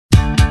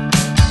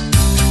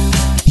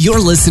You're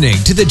listening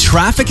to the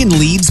Traffic and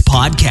Leads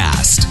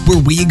podcast, where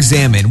we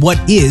examine what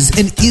is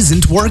and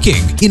isn't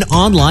working in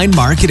online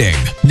marketing.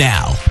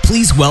 Now,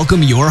 please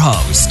welcome your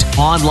host,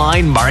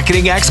 online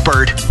marketing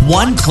expert,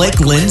 One Click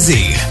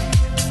Lindsay.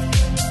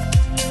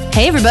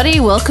 Hey everybody,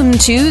 welcome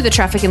to the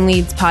Traffic and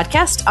Leads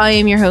podcast. I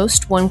am your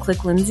host, One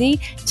Click Lindsay.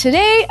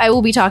 Today, I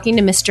will be talking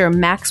to Mr.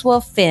 Maxwell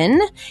Finn.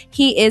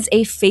 He is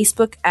a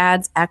Facebook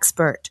ads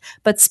expert,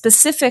 but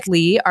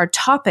specifically, our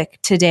topic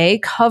today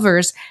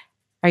covers,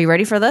 are you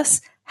ready for this?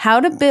 How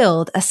to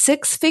build a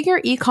six-figure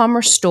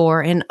e-commerce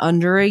store in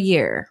under a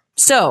year.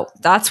 So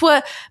that's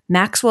what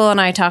Maxwell and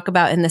I talk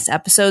about in this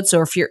episode.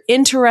 So if you're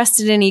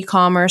interested in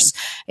e-commerce,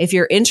 if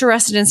you're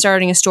interested in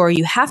starting a store,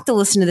 you have to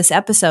listen to this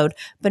episode.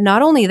 But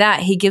not only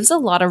that, he gives a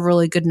lot of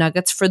really good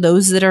nuggets for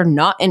those that are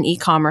not in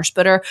e-commerce,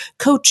 but are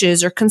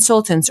coaches or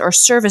consultants or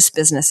service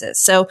businesses.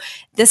 So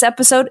this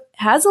episode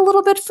has a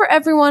little bit for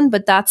everyone,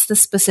 but that's the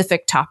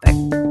specific topic.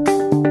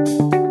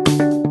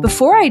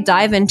 Before I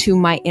dive into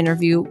my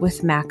interview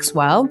with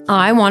Maxwell,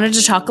 I wanted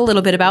to talk a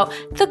little bit about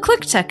the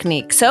click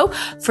technique. So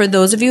for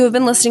those of you who have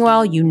been listening a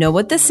while, you know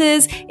what this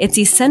is. It's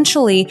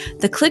essentially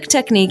the click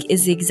technique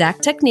is the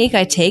exact technique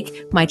I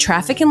take my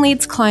traffic and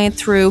leads client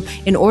through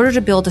in order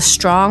to build a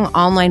strong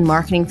online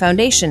marketing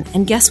foundation.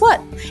 And guess what?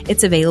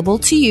 It's available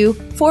to you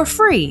for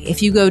free.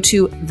 If you go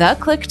to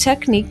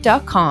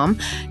theclicktechnique.com,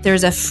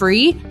 there's a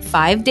free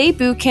 5-day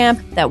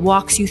bootcamp that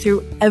walks you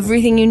through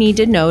everything you need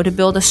to know to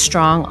build a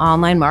strong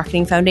online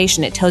marketing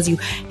foundation. It tells you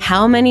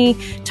how many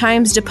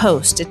times to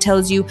post. It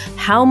tells you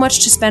how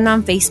much to spend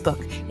on Facebook.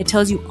 It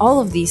tells you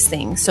all of these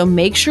things. So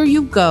make sure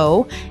you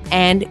go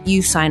and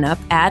you sign up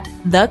at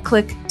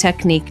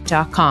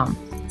theclicktechnique.com.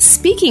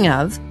 Speaking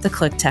of the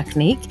click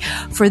technique,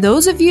 for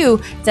those of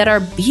you that are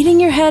beating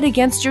your head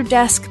against your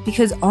desk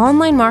because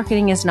online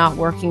marketing is not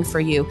working for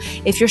you,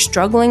 if you're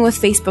struggling with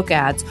Facebook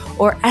ads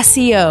or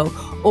SEO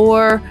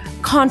or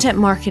content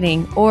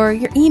marketing or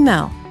your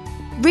email,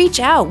 reach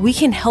out. We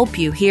can help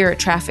you here at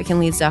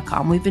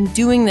trafficandleads.com. We've been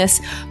doing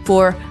this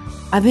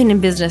I've been in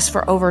business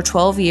for over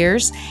 12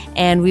 years,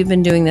 and we've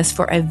been doing this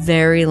for a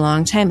very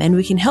long time, and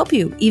we can help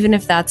you, even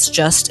if that's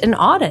just an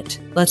audit.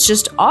 Let's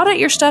just audit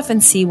your stuff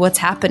and see what's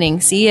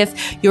happening. See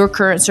if your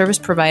current service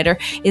provider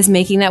is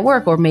making that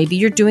work, or maybe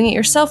you're doing it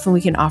yourself and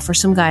we can offer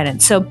some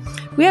guidance. So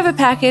we have a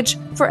package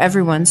for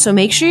everyone. So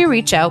make sure you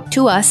reach out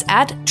to us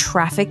at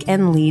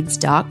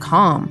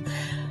trafficandleads.com.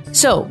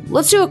 So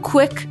let's do a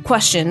quick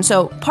question.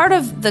 So part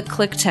of the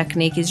click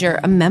technique is you're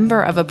a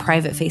member of a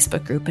private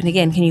Facebook group. And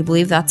again, can you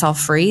believe that's all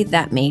free?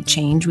 That may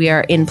change. We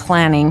are in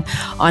planning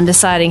on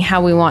deciding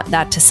how we want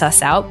that to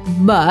suss out.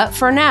 But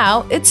for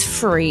now, it's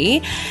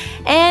free.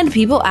 And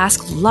people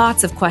ask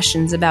lots of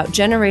questions about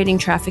generating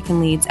traffic and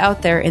leads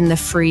out there in the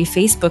free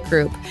Facebook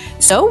group.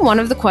 So one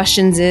of the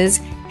questions is,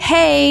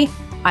 hey,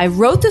 I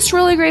wrote this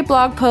really great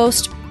blog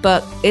post,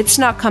 but it's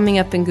not coming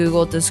up in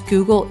Google. Does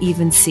Google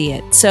even see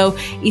it? So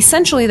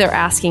essentially they're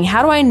asking,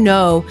 how do I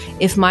know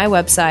if my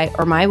website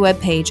or my web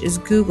page is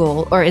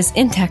Google or is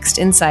indexed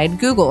inside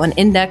Google? And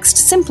indexed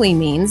simply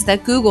means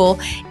that Google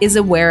is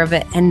aware of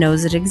it and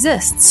knows it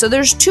exists. So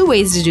there's two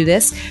ways to do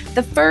this.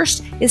 The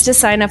first is to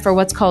sign up for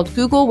what's called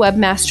Google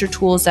Webmaster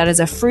Tools. That is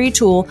a free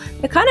tool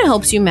that kind of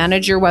helps you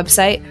manage your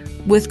website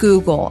with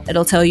Google.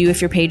 It'll tell you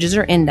if your pages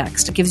are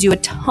indexed. It gives you a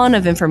ton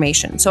of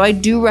information. So I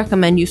do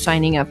recommend you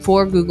signing up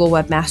for Google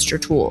Webmaster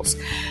Tools.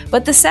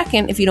 But the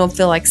second, if you don't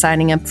feel like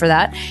signing up for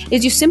that,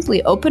 is you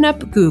simply open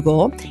up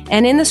Google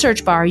and in the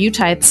search bar, you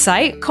type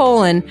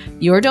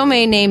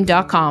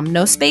site:yourdomainname.com,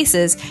 no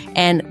spaces,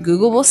 and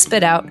Google will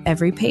spit out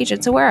every page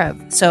it's aware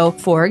of. So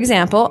for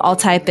example, I'll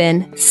type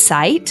in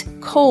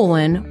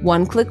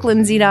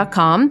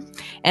site:oneclicklindsay.com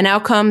and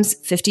out comes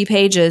 50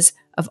 pages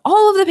of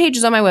all of the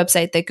pages on my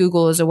website that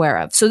Google is aware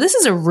of. So this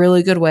is a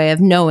really good way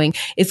of knowing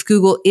if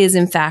Google is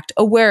in fact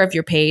aware of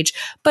your page,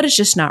 but it's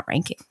just not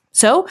ranking.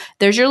 So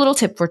there's your little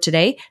tip for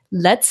today.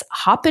 Let's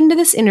hop into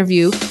this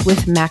interview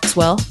with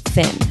Maxwell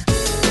Finn.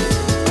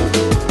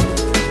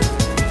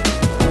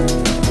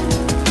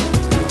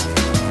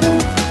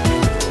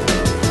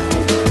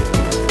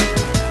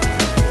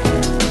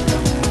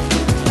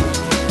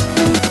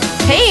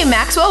 Hey,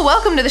 Maxwell,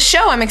 welcome to the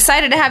show. I'm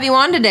excited to have you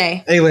on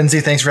today. Hey, Lindsay.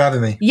 Thanks for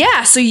having me.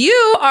 Yeah, so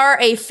you are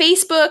a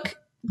Facebook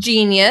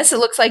genius. It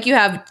looks like you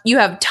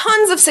have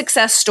tons of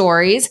success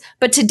stories,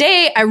 but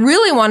today I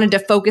really wanted to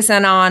focus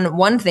in on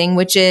one thing,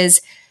 which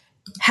is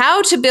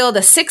how to build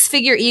a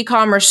six-figure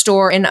e-commerce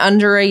store in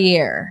under a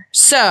year.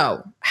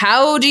 So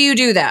how do you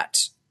do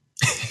that?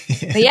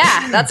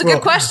 Yeah, that's a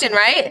good question,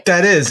 right?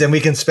 That is. And we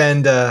can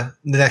spend the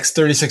next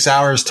 36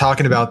 hours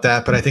talking about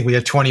that, but I think we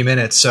have 20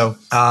 minutes. So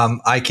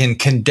I can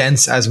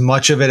condense as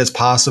much of it as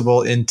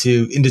possible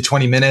into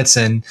 20 minutes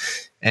and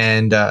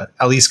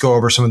at least go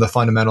over some of the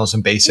fundamentals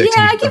and basics.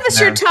 Yeah, give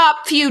us your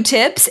top few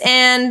tips.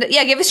 And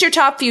yeah, give us your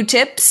top few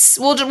tips.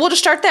 We'll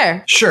just start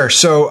there. Sure.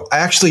 So I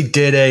actually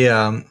did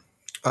a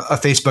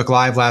Facebook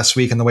Live last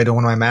week on the way to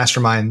one of my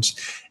masterminds.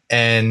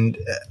 And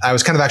I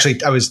was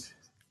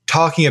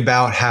talking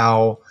about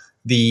how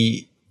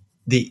the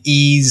the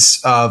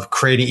ease of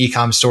creating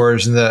e-com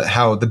stores and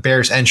how the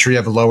barriers to entry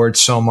have lowered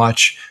so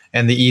much,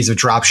 and the ease of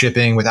drop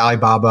shipping with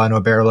Alibaba and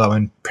Oberlo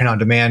and print on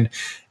demand,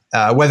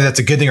 whether that's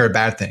a good thing or a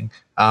bad thing.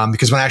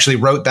 Because when I actually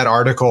wrote that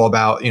article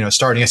about,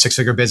 starting a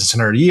 6-figure business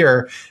in a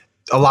year,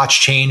 a lot's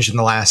changed in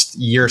the last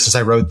year since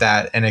I wrote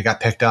that, and it got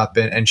picked up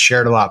and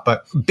shared a lot.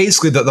 But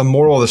basically the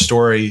moral of the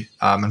story,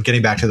 I'm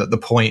getting back to the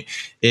point,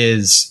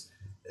 is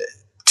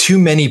too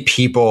many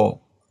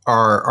people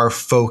are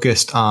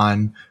focused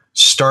on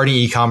starting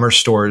e-commerce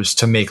stores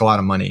to make a lot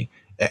of money.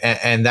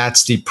 And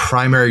that's the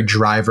primary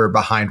driver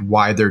behind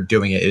why they're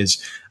doing it.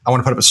 Is I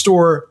want to put up a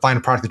store, find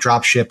a product to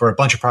drop ship or a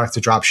bunch of products to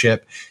drop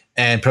ship,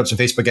 and put up some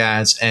Facebook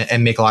ads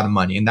and make a lot of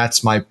money. And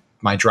that's my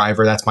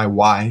driver. That's my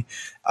why.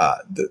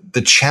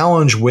 The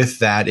challenge with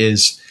that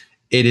is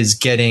it is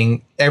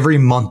getting, every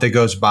month that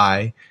goes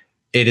by,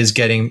 it is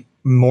getting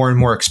more and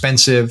more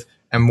expensive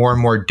and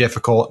more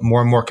difficult,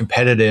 more and more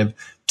competitive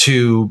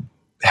to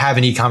have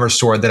an e-commerce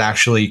store that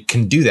actually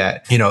can do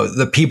that.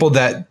 The people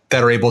that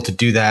are able to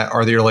do that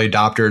are the early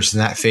adopters, and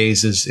that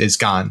phase is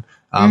gone,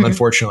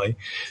 unfortunately.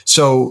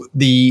 So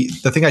the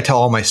thing I tell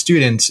all my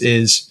students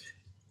is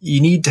you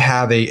need to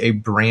have a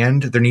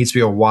brand. There needs to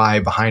be a why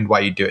behind why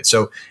you do it.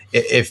 So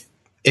if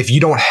you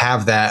don't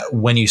have that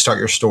when you start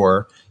your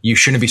store, you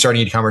shouldn't be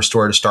starting an e-commerce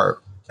store to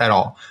start at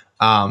all.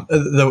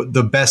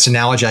 The best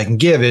analogy I can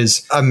give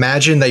is,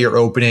 imagine that you're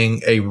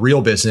opening a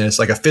real business,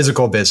 like a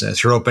physical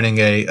business. You're opening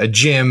a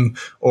gym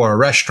or a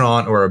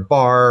restaurant or a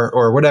bar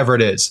or whatever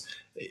it is.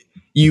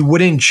 You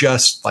wouldn't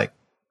just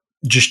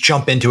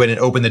jump into it and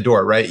open the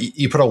door, right?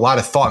 You put a lot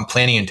of thought and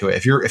planning into it.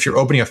 If you're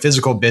opening a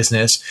physical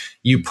business,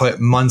 you put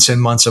months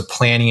and months of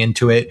planning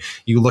into it.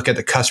 You look at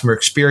the customer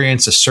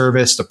experience, the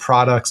service, the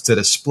products, the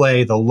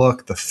display, the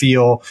look, the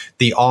feel,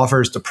 the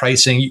offers, the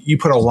pricing. You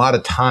put a lot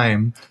of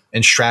time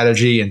and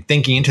strategy and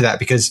thinking into that,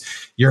 because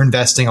you're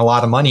investing a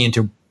lot of money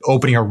into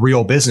opening a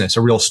real business,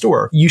 a real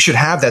store. You should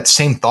have that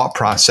same thought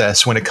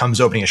process when it comes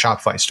to opening a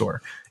Shopify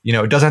store.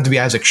 It doesn't have to be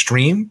as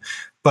extreme,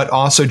 but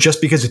also, just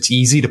because it's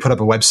easy to put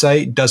up a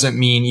website doesn't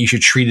mean you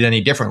should treat it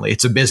any differently.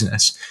 It's a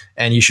business,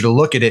 and you should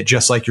look at it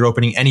just like you're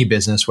opening any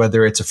business,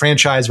 whether it's a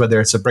franchise, whether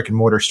it's a brick and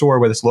mortar store,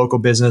 whether it's a local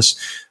business,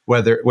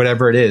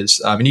 whatever it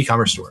is, an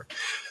e-commerce store.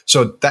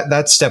 So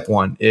that's step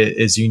one,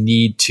 is you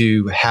need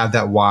to have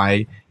that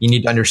why. You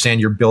need to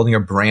understand you're building a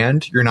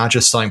brand. You're not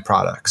just selling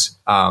products,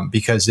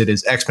 because it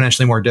is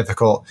exponentially more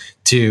difficult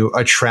to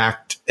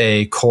attract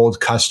a cold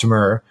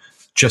customer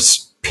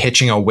just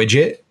pitching a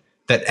widget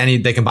that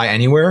they can buy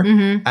anywhere,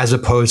 as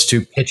opposed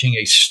to pitching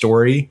a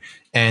story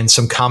and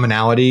some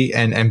commonality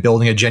and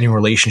building a genuine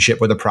relationship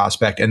with a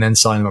prospect and then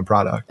selling them a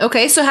product.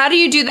 Okay. So how do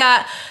you do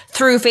that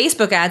through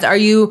Facebook ads?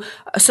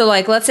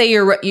 Let's say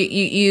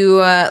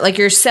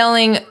you're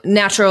selling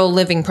natural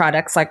living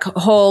products, like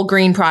whole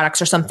green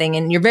products or something,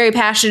 and you're very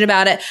passionate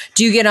about it.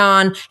 Do you get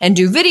on and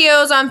do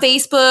videos on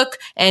Facebook,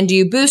 and do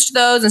you boost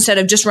those instead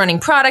of just running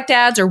product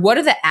ads, or what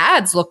do the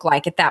ads look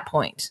like at that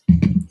point?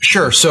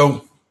 Sure.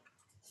 So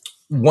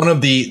one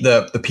of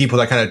the people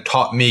that kind of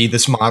taught me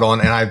this model,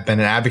 and I've been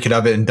an advocate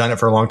of it and done it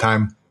for a long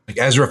time, like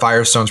Ezra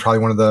Firestone is probably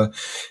one of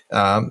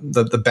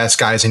the best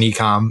guys in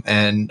e-com,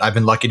 and I've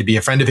been lucky to be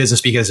a friend of his and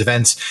speak at his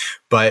events.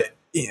 But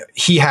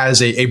he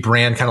has a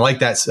brand kind of like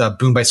that,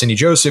 Boom by Cindy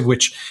Joseph,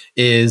 which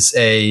is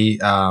a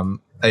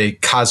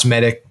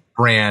cosmetic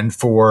brand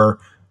for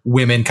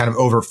women kind of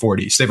over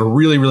 40. So they have a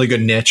really, really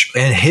good niche.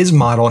 And his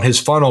model and his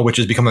funnel, which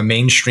has become a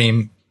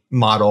mainstream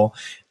model,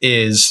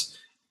 is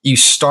you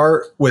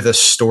start with a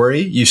story,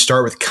 you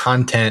start with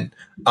content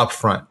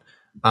upfront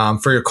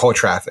for your cold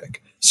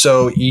traffic.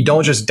 So you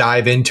don't just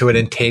dive into it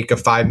and take a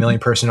 5 million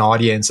person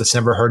audience that's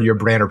never heard of your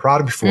brand or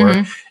product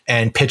before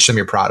and pitch them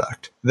your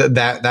product.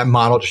 That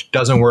model just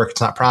doesn't work.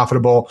 It's not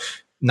profitable.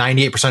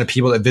 98% of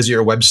people that visit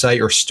your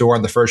website or store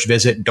on the first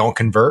visit don't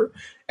convert.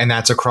 And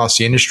that's across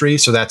the industry.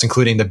 So that's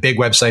including the big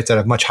websites that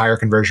have much higher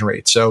conversion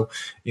rates. So,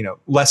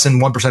 less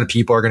than 1% of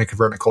people are going to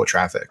convert into cold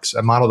traffic. So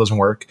that model doesn't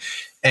work.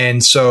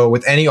 And so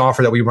with any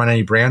offer that we run,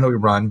 any brand that we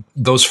run,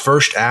 those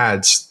first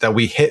ads that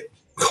we hit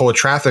cold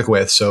traffic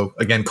with. So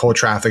again, cold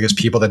traffic is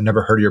people that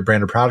never heard of your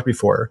brand or product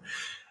before.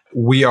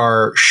 We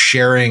are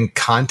sharing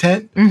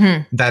content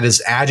that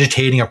is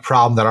agitating a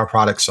problem that our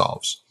product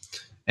solves.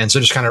 And so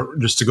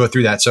just to go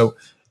through that. So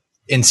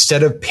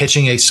instead of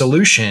pitching a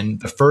solution,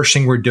 the first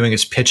thing we're doing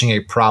is pitching a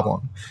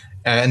problem.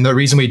 And the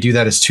reason we do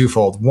that is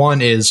twofold.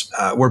 One is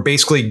we're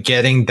basically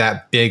getting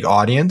that big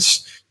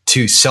audience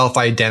to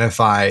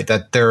self-identify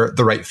that they're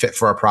the right fit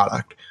for our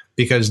product,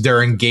 because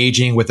they're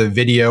engaging with a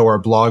video or a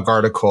blog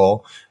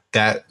article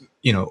that,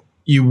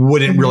 you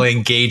wouldn't really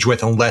engage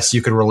with unless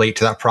you could relate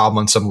to that problem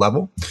on some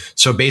level.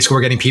 So basically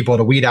we're getting people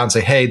to weed out and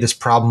say, hey, this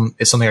problem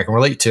is something I can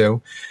relate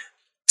to.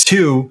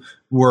 Two,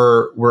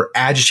 we're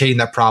agitating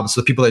that problem.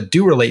 So the people that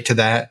do relate to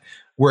that,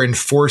 we're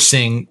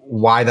enforcing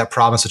why that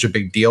problem is such a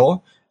big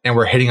deal. And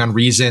we're hitting on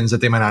reasons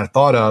that they might not have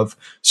thought of.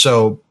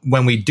 So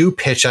when we do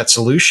pitch that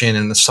solution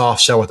and the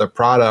soft sell with a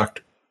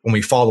product, when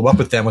we follow up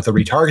with them with a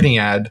retargeting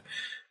ad,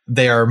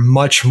 they are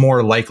much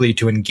more likely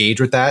to engage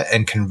with that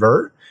and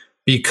convert,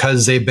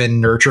 because they've been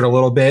nurtured a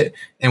little bit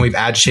and we've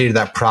agitated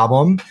that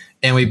problem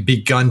and we've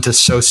begun to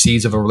sow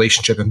seeds of a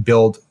relationship and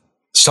build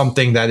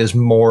something that is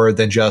more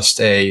than just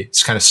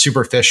it's kind of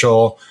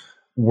superficial.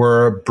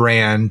 We're a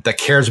brand that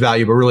cares about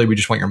you, but really we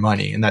just want your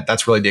money. And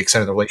that's really the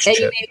extent of the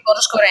relationship. And we'll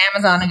just go to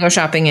Amazon and go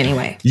shopping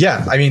anyway.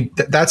 Yeah. I mean,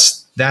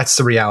 that's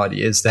the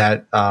reality, is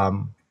that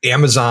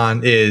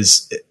Amazon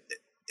is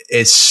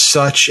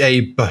such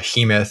a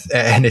behemoth,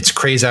 and it's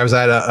crazy. I was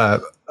at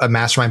a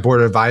mastermind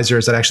board of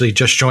advisors that actually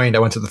just joined. I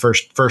went to the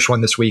first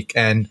one this week,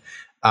 and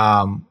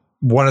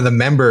one of the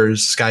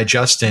members, this guy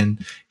Justin,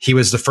 he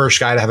was the first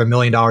guy to have $1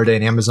 million day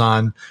in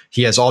Amazon.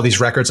 He has all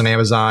these records on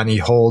Amazon. He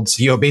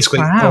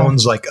basically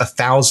owns like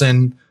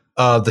 1,000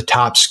 of the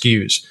top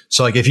SKUs.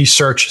 So like if you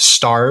search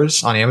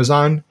stars on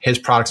Amazon, his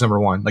product's number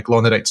one, like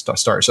Low-Night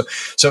stars.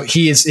 So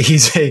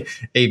he's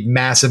a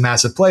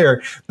massive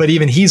player, but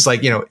even he's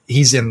like,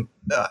 he's in,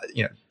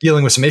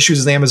 dealing with some issues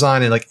with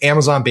Amazon, and like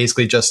Amazon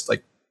basically just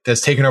like has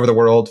taken over the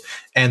world,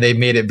 and they've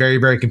made it very,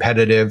 very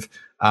competitive.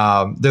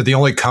 They're the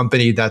only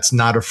company that's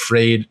not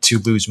afraid to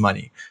lose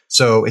money.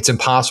 So it's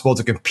impossible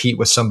to compete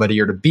with somebody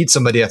or to beat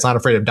somebody that's not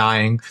afraid of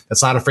dying,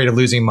 that's not afraid of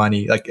losing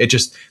money. Like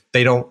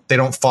they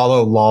don't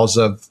follow laws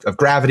of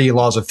gravity,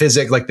 laws of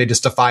physics. Like they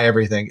just defy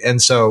everything.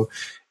 And so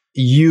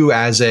you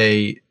as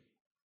a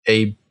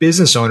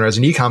business owner, as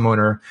an e-com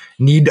owner,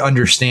 need to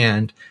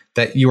understand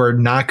that you are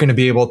not going to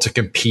be able to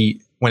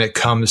compete when it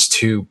comes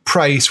to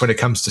price, when it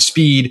comes to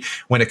speed,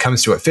 when it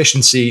comes to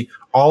efficiency,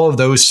 all of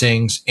those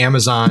things.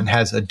 Amazon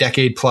has a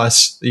decades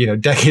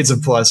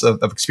of plus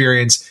of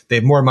experience. They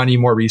have more money,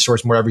 more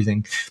resource, more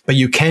everything, but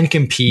you can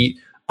compete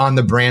on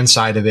the brand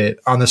side of it,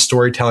 on the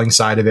storytelling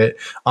side of it,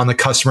 on the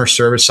customer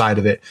service side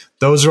of it.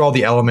 Those are all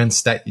the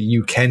elements that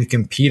you can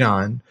compete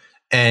on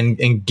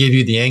and give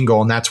you the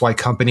angle. And that's why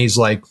companies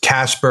like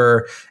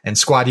Casper and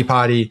Squatty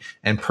Potty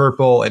and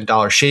Purple and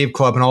Dollar Shave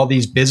Club and all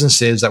these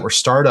businesses that were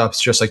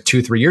startups just like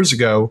 2-3 years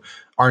ago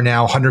are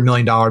now $100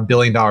 million, $1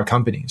 billion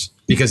companies,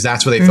 because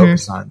that's what they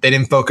focused on. They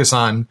didn't focus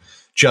on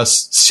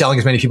just selling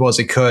as many people as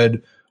they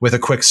could with a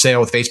quick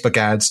sale with Facebook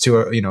ads to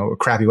a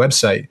crappy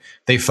website.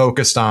 They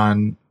focused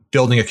on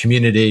building a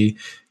community,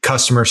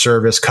 customer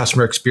service,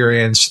 customer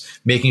experience,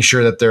 making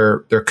sure that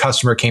their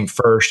customer came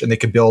first and they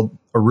could build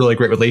a really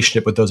great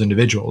relationship with those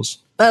individuals.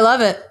 I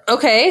love it.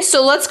 Okay,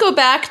 so let's go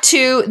back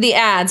to the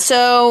ad.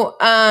 So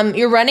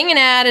you're running an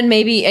ad and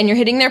you're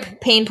hitting their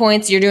pain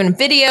points. You're doing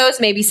videos,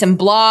 maybe some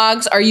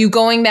blogs. Are you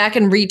going back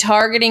and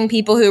retargeting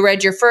people who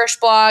read your first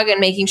blog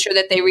and making sure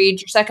that they read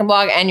your second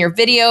blog and your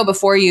video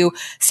before you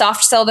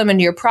soft sell them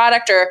into your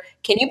product? Or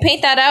can you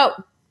paint that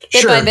out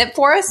bit by bit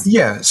for us?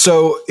 Yeah.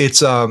 So it's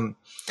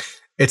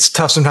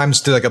tough sometimes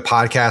to do like a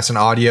podcast and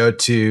audio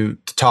to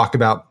talk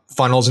about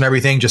funnels and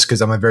everything, just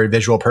because I'm a very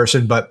visual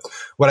person. But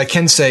what I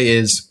can say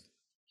is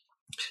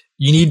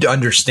you need to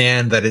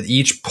understand that at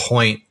each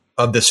point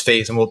of this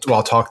phase, and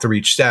I'll talk through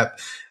each step,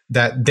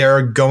 that there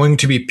are going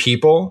to be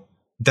people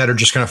that are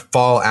just going to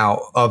fall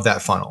out of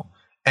that funnel.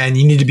 And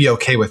you need to be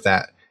okay with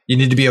that. You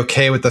need to be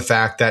okay with the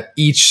fact that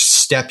each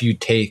step you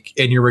take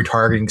in your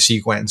retargeting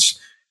sequence,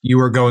 you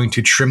are going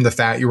to trim the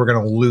fat. You are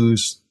going to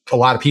lose a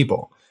lot of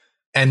people.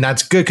 And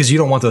that's good, because you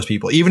don't want those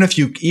people. Even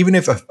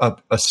if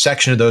a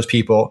section of those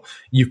people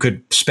you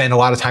could spend a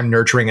lot of time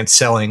nurturing and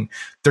selling,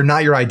 they're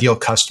not your ideal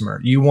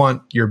customer. You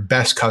want your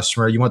best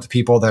customer. You want the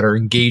people that are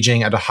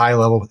engaging at a high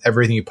level with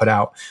everything you put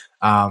out,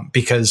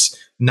 because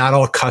not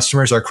all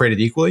customers are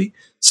created equally.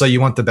 So you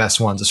want the best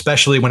ones,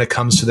 especially when it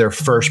comes to their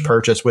first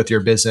purchase with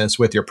your business,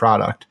 with your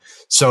product.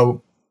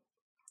 So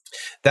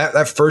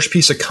that first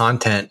piece of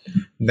content,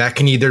 that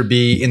can either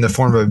be in the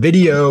form of a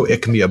video,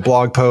 it can be a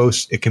blog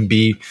post, it can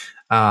be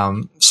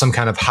some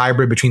kind of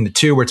hybrid between the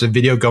two, where it's a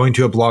video going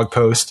to a blog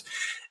post.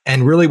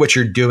 And really what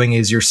you're doing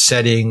is you're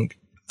setting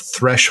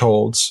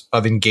thresholds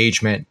of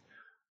engagement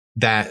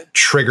that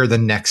trigger the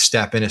next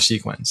step in a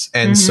sequence.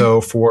 And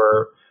so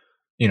for,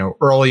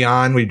 early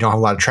on, we don't have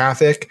a lot of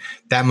traffic.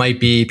 That might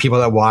be people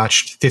that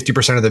watched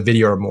 50% of the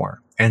video or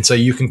more. And so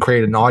you can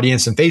create an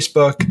audience in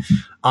Facebook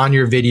on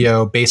your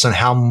video based on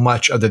how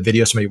much of the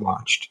video somebody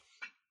watched.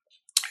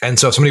 And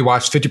so if somebody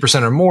watched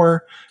 50% or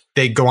more,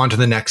 they go on to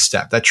the next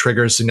step. That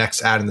triggers the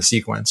next ad in the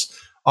sequence.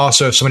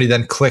 Also, if somebody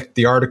then clicked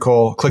the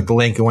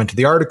link and went to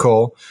the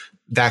article,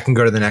 that can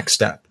go to the next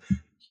step.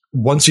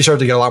 Once you start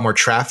to get a lot more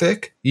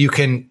traffic, you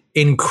can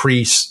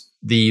increase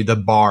the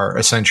bar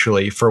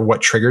essentially for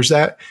what triggers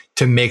that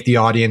to make the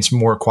audience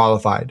more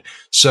qualified.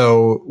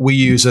 So we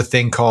use a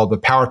thing called the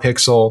Power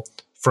Pixel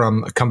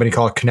from a company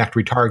called Connect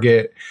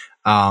Retarget.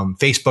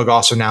 Facebook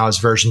also now has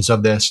versions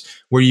of this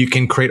where you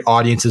can create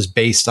audiences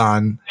based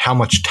on how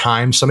much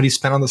time somebody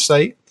spent on the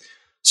site.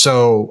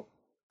 So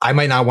I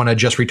might not want to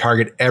just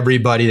retarget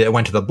everybody that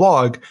went to the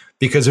blog,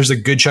 because there's a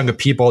good chunk of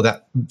people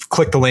that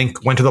clicked the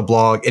link, went to the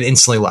blog, and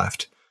instantly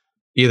left.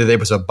 Either there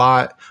was a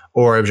bot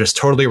or it was just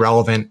totally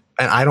irrelevant.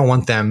 And I don't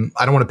want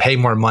to pay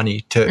more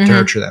money to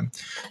nurture them.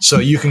 So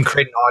you can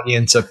create an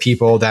audience of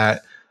people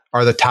that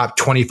are the top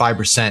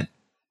 25%,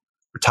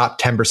 or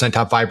top 10%,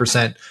 top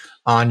 5%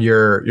 on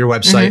your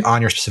website, on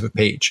your specific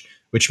page.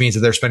 which means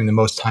that they're spending the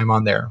most time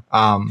on there.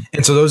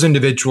 And so those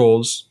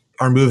individuals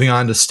are moving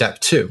on to step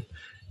 2.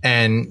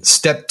 And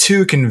step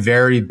 2 can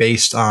vary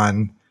based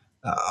on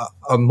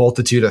a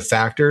multitude of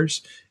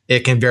factors.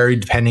 It can vary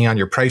depending on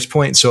your price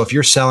point. So if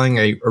you're selling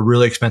a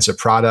really expensive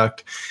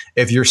product,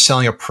 if you're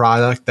selling a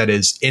product that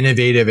is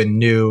innovative and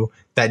new,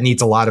 that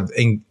needs a lot of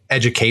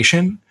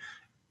education,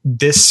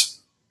 this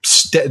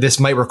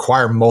might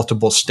require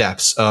multiple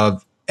steps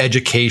of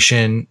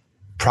education,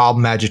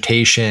 problem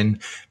agitation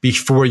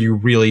before you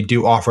really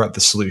do offer up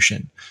the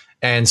solution.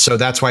 And so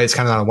that's why it's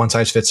kind of not a one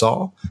size fits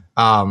all.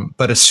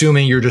 But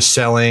assuming you're just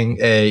selling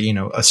a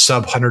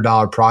sub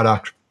 $100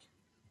 product,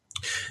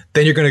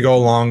 then you're going to go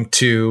along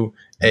to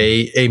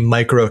a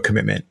micro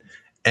commitment.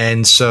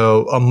 And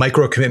so a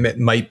micro commitment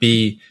might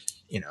be,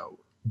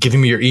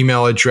 giving me your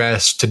email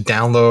address to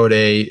download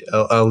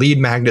a lead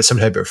magnet, some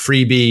type of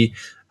freebie.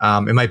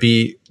 It might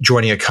be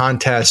joining a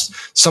contest,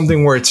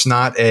 something where it's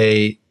not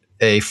a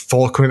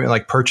full commitment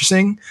like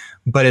purchasing,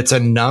 but it's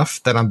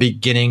enough that I'm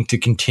beginning to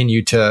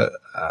continue to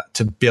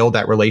build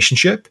that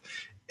relationship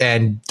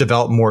and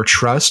develop more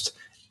trust,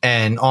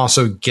 and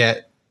also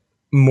get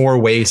more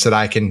ways that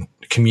I can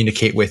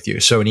communicate with you.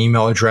 So an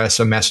email address,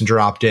 a messenger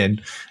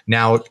opt-in,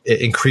 now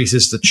it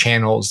increases the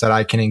channels that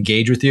I can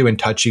engage with you and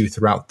touch you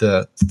throughout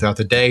the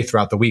day,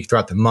 throughout the week,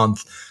 throughout the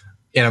month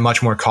in a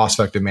much more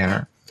cost-effective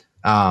manner.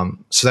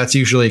 So that's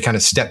usually kind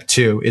of step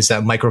 2 is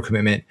that micro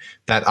commitment,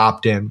 that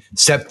opt-in.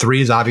 Step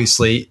 3 is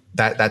obviously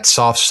that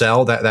soft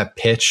sell, that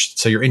pitch.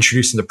 So you're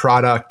introducing the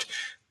product.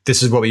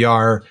 This is what we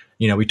are.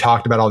 We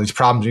talked about all these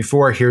problems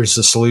before. Here's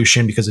the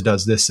solution because it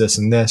does this, this,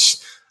 and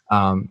this.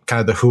 Kind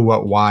of the who,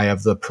 what, why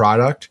of the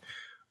product.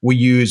 We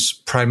use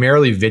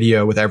primarily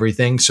video with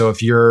everything. So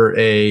if you're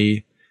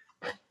a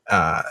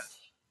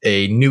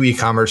new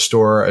e-commerce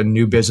store, a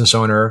new business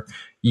owner,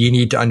 you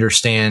need to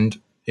understand,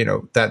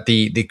 that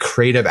the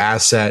creative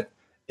asset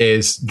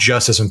is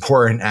just as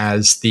important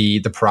as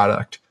the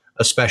product,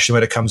 especially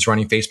when it comes to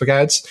running Facebook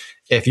ads.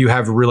 If you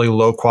have really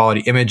low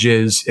quality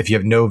images, if you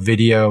have no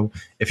video,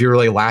 if you're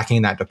really lacking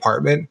in that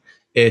department,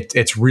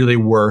 it's really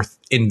worth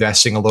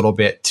investing a little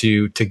bit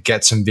to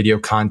get some video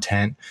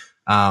content,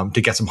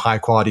 to get some high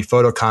quality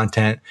photo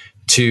content,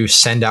 to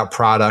send out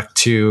product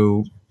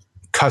to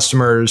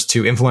customers,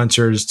 to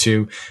influencers,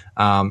 to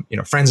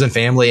friends and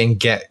family, and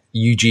get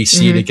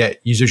UGC, to get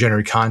user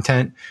generated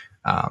content,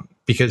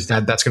 because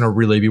that's going to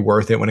really be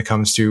worth it when it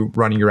comes to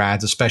running your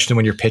ads, especially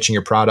when you're pitching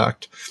your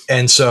product.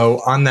 And so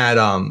on that,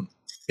 on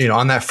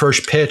that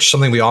first pitch,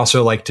 something we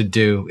also like to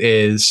do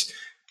is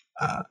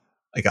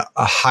like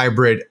a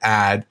hybrid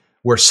ad,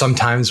 where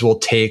sometimes we'll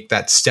take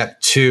that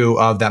step 2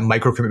 of that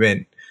micro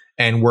commitment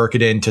and work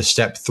it into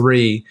step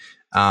 3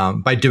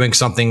 by doing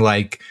something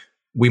like,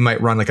 we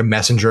might run like a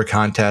messenger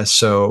contest.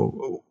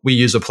 So we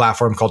use a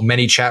platform called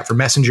ManyChat for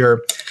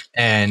Messenger,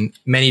 and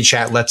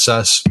ManyChat lets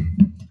us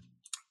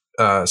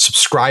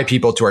subscribe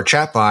people to our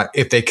chatbot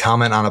if they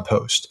comment on a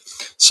post.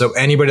 So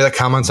anybody that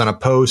comments on a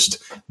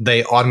post,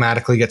 they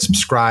automatically get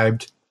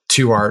subscribed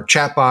to our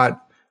chatbot.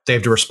 They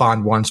have to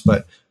respond once,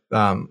 but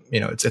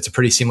it's a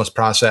pretty seamless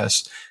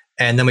process.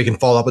 And then we can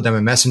follow up with them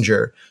in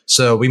Messenger.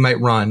 So we might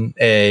run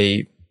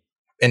an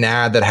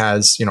ad that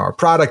has, our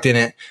product in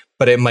it,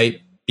 but it might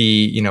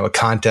be, a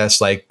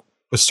contest like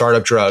with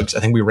Startup Drugs.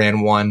 I think we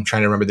ran one, I'm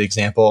trying to remember the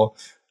example.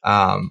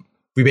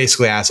 We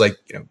basically asked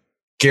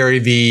Gary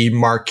Vee,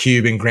 Mark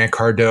Cuban, Grant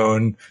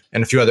Cardone,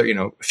 and a few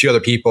other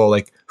people,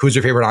 like, who's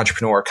your favorite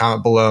entrepreneur?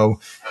 Comment below,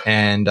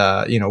 and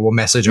we'll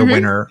message a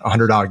winner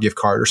 $100 gift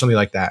card or something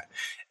like that.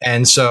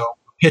 And so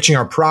pitching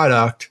our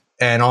product,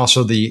 and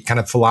also the kind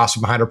of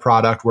philosophy behind our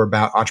product, we're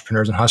about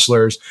entrepreneurs and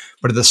hustlers,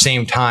 but at the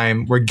same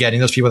time, we're getting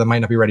those people that might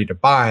not be ready to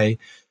buy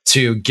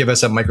to give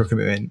us that micro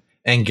commitment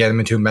and get them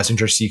into a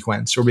messenger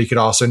sequence, where we could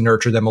also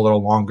nurture them a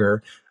little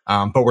longer.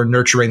 But we're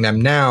nurturing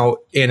them now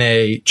in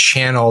a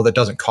channel that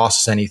doesn't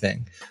cost us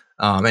anything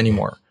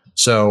anymore.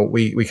 So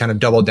we kind of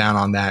double down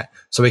on that,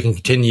 so we can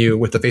continue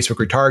with the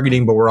Facebook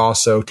retargeting, but we're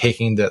also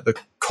taking the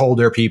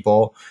colder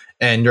people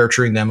and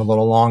nurturing them a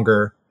little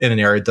longer in an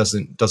area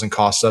that doesn't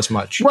cost us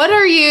much.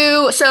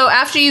 So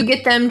after you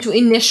get them to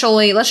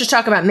initially, let's just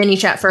talk about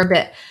ManyChat for a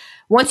bit.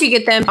 Once you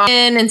get them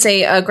in and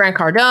say Grant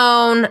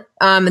Cardone,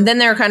 and then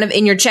they're kind of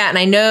in your chat. And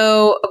I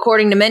know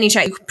according to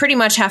ManyChat, you pretty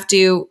much have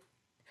to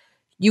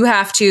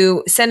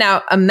send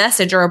out a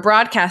message or a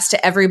broadcast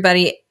to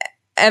everybody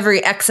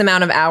every X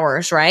amount of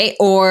hours, right?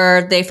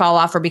 Or they fall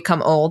off or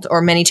become old,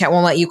 or ManyChat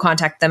won't let you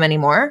contact them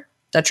anymore.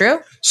 Is that true?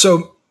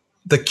 So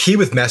the key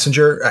with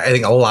Messenger, I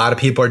think a lot of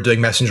people are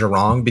doing Messenger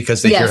wrong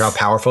because they hear how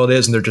powerful it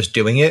is and they're just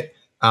doing it.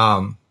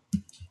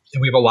 And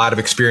we have a lot of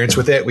experience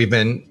with it. We've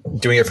been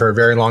doing it for a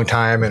very long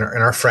time, and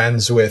our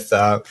friends with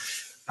the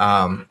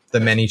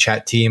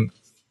ManyChat team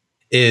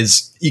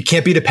is you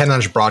can't be dependent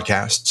on just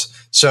broadcasts.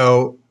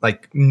 So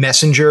like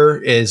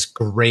Messenger is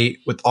great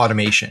with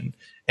automation.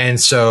 And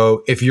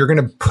so if you're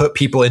going to put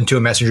people into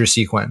a Messenger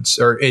sequence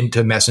or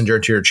into Messenger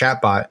to your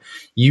chatbot,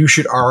 you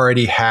should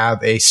already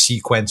have a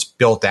sequence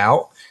built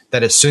out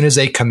that as soon as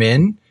they come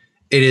in,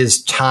 it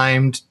is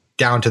timed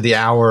down to the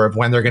hour of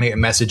when they're going to get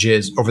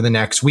messages over the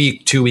next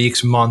week, 2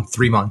 weeks, month,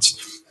 3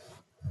 months.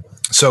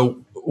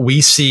 So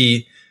we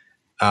see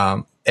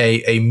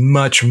a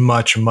much,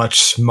 much, much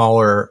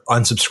smaller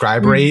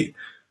unsubscribe rate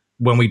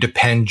when we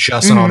depend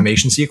just on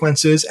automation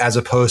sequences, as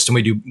opposed to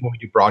when we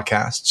do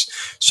broadcasts.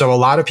 So a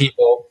lot of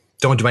people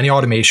don't do any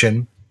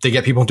automation. They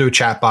get people into a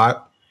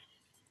chatbot,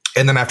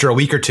 and then after a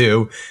week or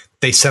two,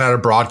 they send out a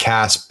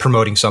broadcast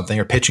promoting something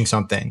or pitching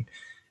something,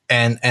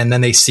 and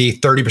then they see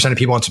 30% of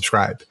people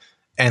unsubscribe,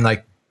 and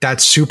like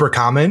that's super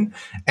common,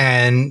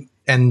 and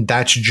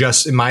that's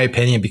just, in my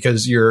opinion,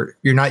 because you're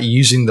not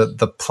using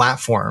the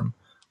platform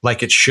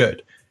like it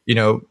should. You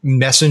know,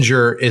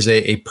 Messenger is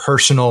a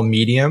personal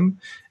medium.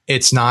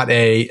 It's not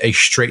a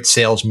straight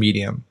sales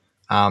medium.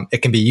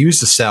 It can be used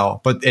to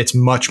sell, but it's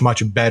much,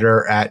 much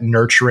better at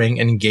nurturing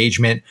and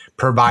engagement,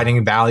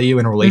 providing value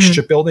and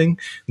relationship building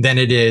than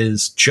it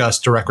is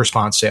just direct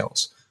response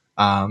sales.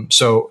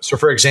 So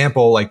for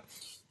example, like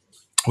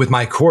with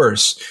my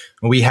course,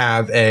 we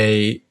have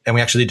and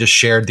we actually just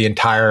shared the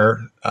entire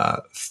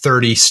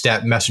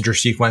 30-step messenger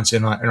sequence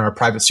in our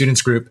private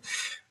students group.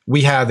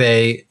 We have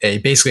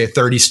basically a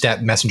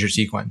 30-step messenger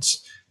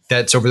sequence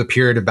that's over the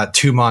period of about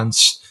 2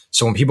 months.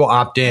 So when people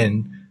opt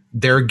in,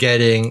 they're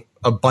getting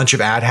a bunch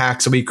of ad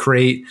hacks that we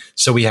create.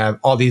 So we have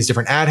all these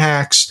different ad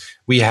hacks.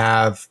 We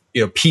have,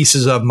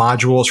 pieces of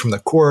modules from the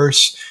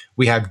course.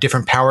 We have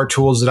different power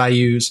tools that I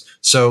use.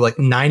 So like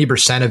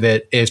 90% of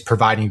it is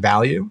providing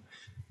value,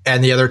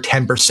 and the other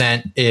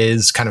 10%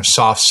 is kind of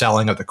soft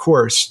selling of the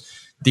course.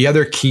 The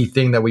other key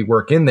thing that we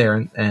work in there,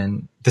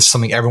 and this is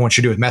something everyone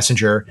should do with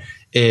Messenger,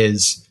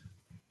 is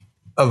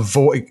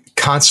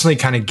constantly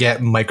kind of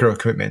get micro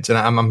commitments. And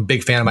I'm a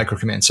big fan of micro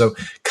commitments. So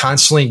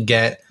constantly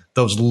get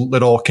those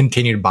little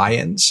continued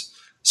buy-ins.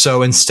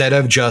 So instead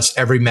of just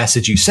every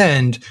message you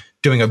send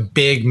doing a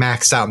big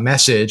maxed out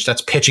message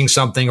that's pitching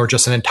something or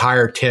just an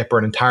entire tip or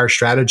an entire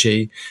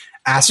strategy,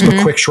 ask them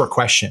a quick short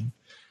question.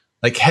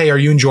 Like, hey, are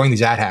you enjoying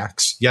these ad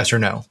hacks? Yes or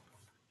no?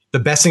 The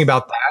best thing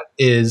about that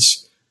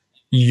is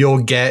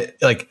you'll get,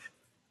 like,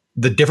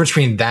 the difference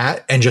between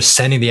that and just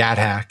sending the ad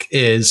hack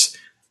is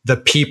the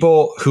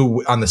people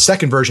who on the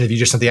second version, if you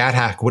just sent the ad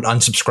hack, would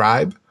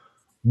unsubscribe,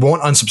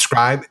 won't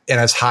unsubscribe in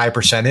as high a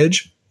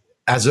percentage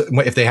as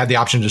if they had the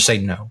option to say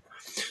no.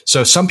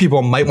 So some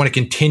people might want to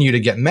continue to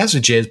get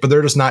messages, but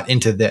they're just not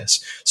into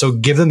this. So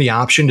give them the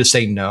option to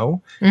say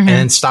no and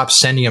then stop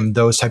sending them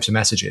those types of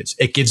messages.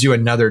 It gives you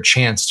another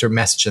chance to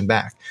message them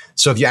back.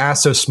 So if you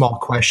ask those small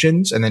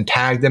questions and then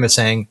tag them as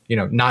saying,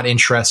 not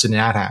interested in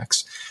ad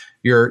hacks,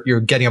 you're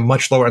getting a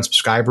much lower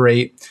unsubscribe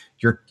rate.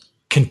 You're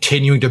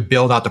continuing to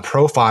build out the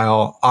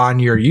profile on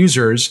your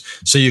users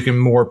so you can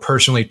more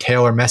personally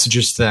tailor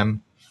messages to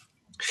them.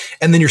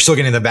 And then you're still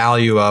getting the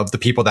value of the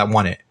people that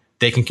want it.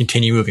 They can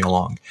continue moving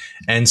along.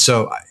 And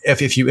so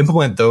if you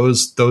implement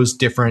those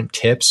different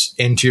tips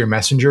into your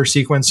messenger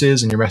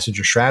sequences and your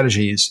messenger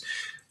strategies,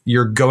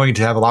 you're going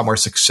to have a lot more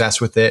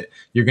success with it.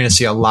 You're going to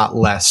see a lot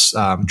less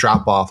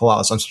drop off, a lot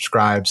less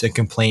unsubscribes and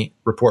complaint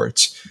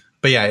reports.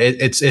 But yeah,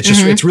 it's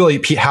just, it's really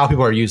how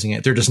people are using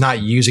it. They're just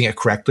not using it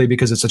correctly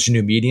because it's such a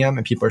new medium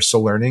and people are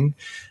still learning.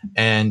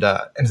 And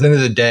at the end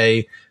of the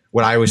day,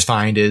 what I always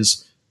find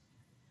is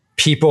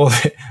people,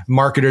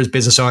 marketers,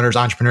 business owners,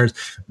 entrepreneurs,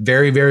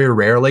 very, very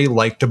rarely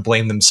like to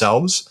blame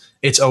themselves.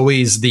 It's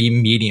always the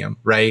medium,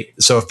 right?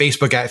 So if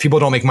people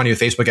don't make money with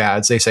Facebook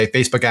ads, they say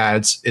Facebook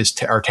ads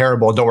are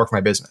terrible and don't work for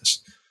my business.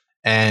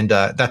 And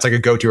that's like a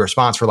go-to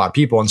response for a lot of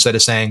people, instead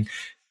of saying,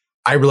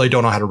 I really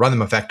don't know how to run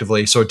them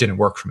effectively, so it didn't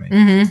work for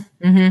me.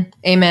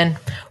 Amen.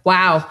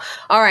 Wow.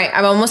 All right.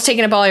 I'm almost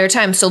taking up all your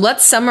time. So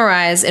let's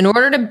summarize. In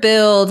order to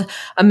build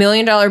 $1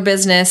 million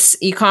business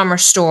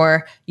e-commerce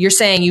store, you're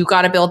saying you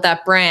got to build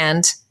that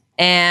brand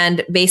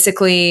and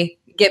basically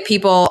get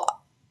people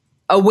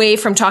away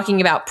from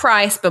talking about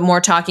price, but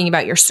more talking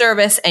about your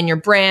service and your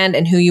brand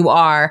and who you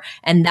are.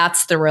 And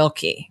that's the real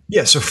key.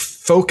 Yeah. So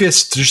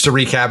focus, just to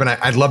recap, and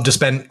I'd love to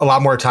spend a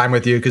lot more time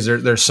with you because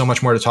there's so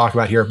much more to talk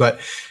about here, but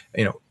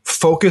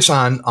focus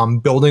on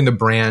building the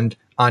brand,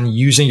 on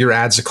using your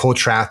ads to cold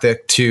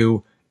traffic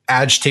to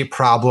agitate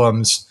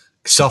problems,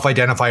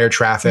 self-identify your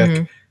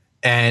traffic,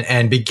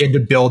 and begin to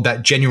build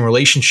that genuine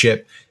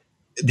relationship.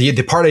 The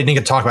part I didn't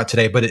get to talk about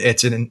today, but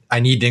I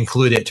need to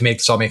include it to make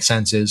this all make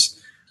sense, is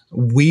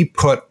we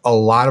put a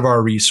lot of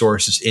our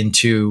resources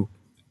into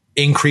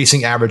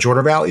increasing average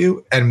order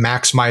value and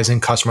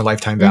maximizing customer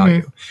lifetime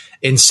value.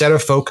 Instead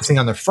of focusing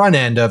on the front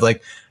end of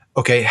like,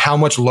 okay, how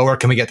much lower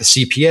can we get the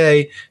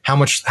CPA? How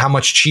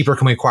much cheaper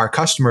can we acquire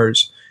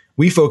customers?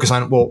 We focus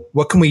on, well,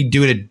 what can we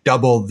do to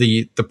double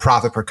the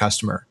profit per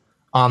customer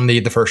on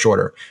the first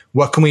order?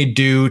 What can we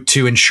do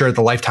to ensure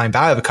the lifetime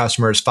value of a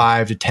customer is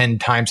 5 to 10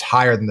 times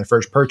higher than their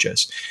first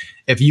purchase?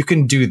 If you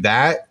can do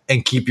that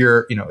and keep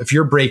if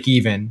you're break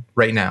even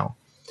right now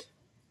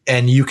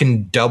and you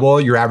can double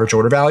your average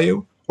order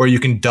value or you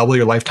can double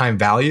your lifetime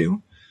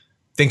value,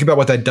 think about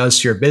what that does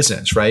to your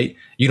business, right?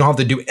 You don't have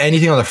to do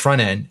anything on the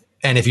front end.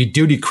 And if you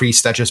do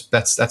decrease,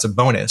 that's a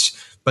bonus.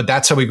 But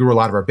that's how we grew a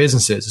lot of our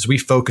businesses, is we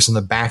focus on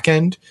the back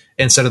end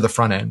instead of the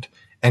front end.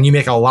 and you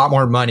make a lot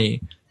more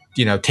money,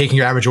 taking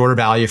your average order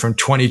value from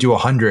 20 to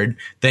 100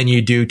 than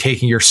you do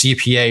taking your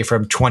CPA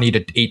from 20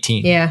 to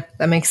 18. Yeah,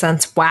 that makes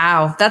sense.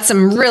 Wow. That's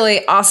some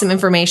really awesome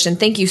information.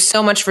 Thank you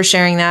so much for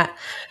sharing that.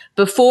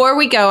 Before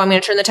we go, I'm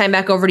going to turn the time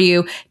back over to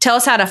you. Tell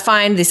us how to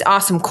find this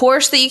awesome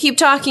course that you keep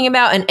talking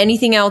about and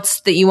anything else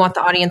that you want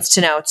the audience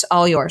to know. It's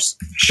all yours.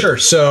 Sure.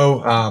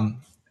 So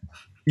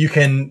you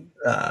can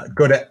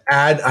go to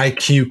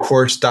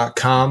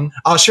adiqcourse.com.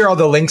 I'll share all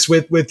the links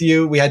with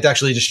you. We had to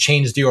actually just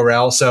change the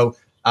URL. So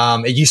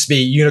it used to be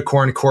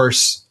unicorn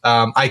course,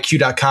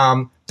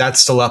 IQ.com. That's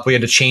still up. We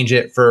had to change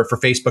it for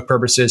Facebook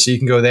purposes. So you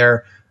can go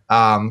there.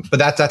 But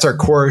that's our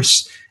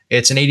course.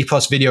 It's an 80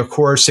 plus video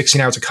course,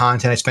 16 hours of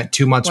content. I spent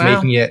 2 months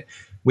making it.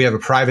 We have a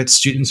private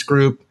students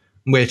group,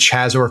 which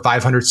has over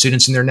 500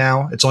 students in there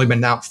now. It's only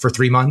been out for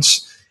 3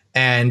 months.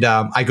 And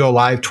I go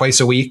live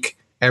twice a week,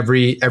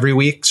 every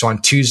week. So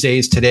on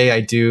Tuesdays, today, I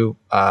do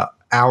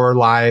our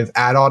live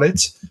ad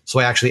audits.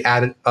 So I actually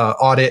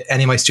audit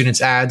any of my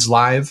students' ads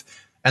live.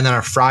 And then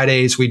on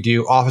Fridays, we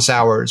do office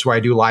hours where I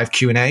do live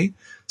Q&A.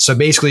 So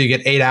basically, you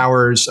get 8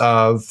 hours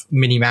of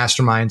mini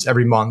masterminds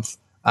every month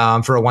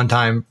for a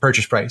one-time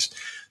purchase price.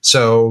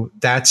 So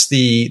that's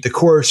the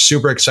course.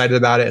 Super excited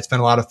about it. It's been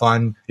a lot of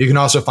fun. You can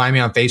also find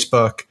me on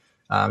Facebook.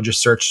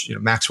 Just search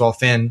Maxwell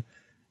Finn,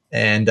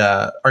 and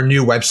our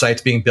new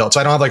website's being built. So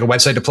I don't have like a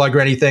website to plug or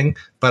anything,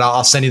 but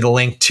I'll send you the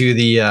link to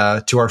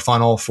the to our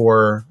funnel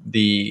for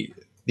the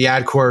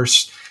ad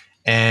course.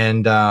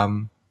 And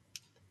I'm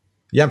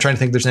trying to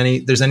think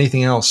if there's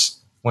anything else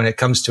when it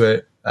comes to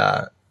it.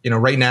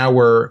 Right now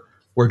we're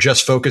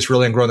just focused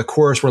really on growing the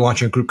course. We're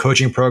launching a group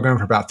coaching program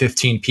for about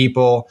 15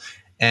 people,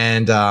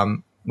 and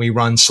we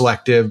run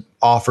selective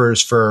offers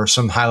for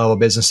some high level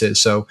businesses.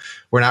 So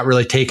we're not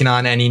really taking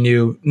on any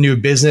new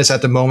business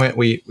at the moment.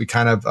 We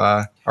kind of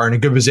are in a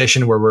good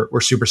position where we're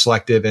super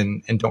selective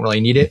and don't really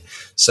need it.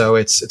 So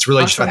it's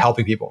really just about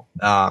helping people.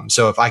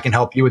 So if I can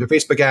help you with your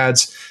Facebook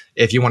ads,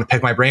 if you want to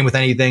pick my brain with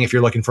anything, if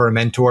you're looking for a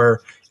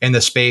mentor in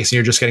the space and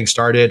you're just getting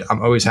started,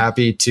 I'm always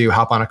happy to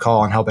hop on a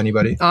call and help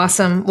anybody.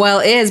 Awesome. Well,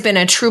 it has been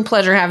a true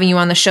pleasure having you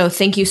on the show.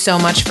 Thank you so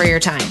much for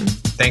your time.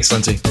 Thanks,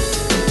 Lindsay.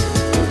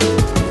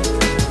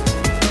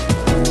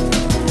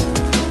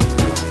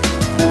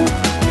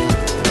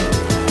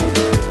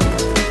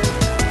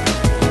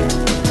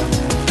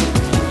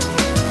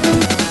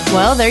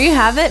 Well, there you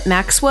have it.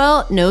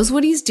 Maxwell knows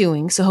what he's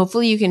doing. So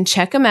hopefully you can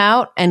check him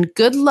out, and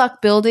good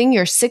luck building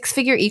your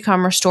 6-figure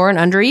e-commerce store in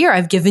under a year.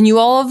 I've given you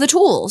all of the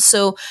tools.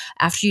 So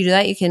after you do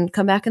that, you can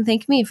come back and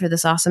thank me for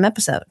this awesome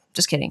episode.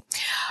 Just kidding.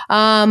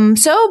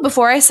 So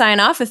before I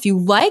sign off, if you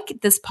like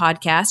this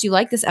podcast, you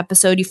like this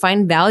episode, you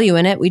find value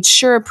in it, we'd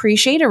sure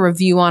appreciate a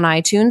review on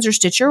iTunes or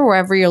Stitcher,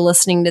 wherever you're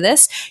listening to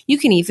this. You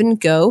can even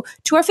go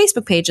to our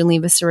Facebook page and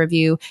leave us a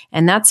review.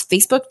 And that's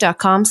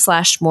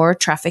facebook.com/more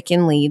traffic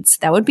and leads.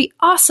 That would be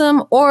awesome.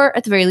 Or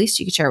at the very least,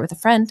 you could share it with a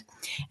friend.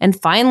 And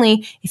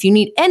finally, if you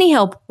need any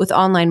help with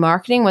online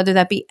marketing, whether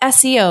that be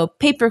SEO,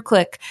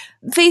 pay-per-click,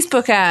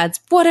 Facebook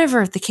ads,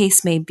 whatever the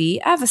case may be,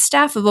 I have a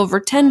staff of over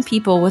 10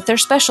 people with their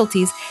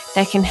specialties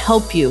that can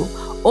help you.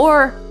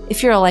 Or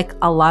if you're like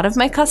a lot of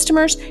my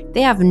customers,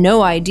 they have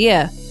no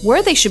idea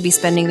where they should be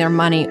spending their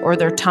money or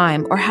their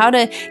time, or how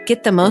to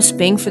get the most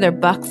bang for their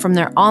buck from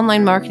their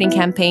online marketing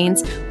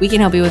campaigns, we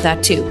can help you with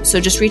that too. So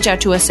just reach out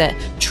to us at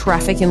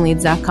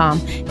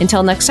trafficandleads.com.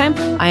 Until next time,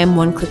 I am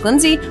One Click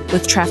Lindsay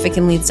with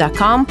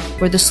trafficandleads.com,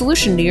 where the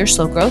solution to your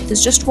slow growth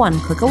is just one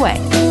click away.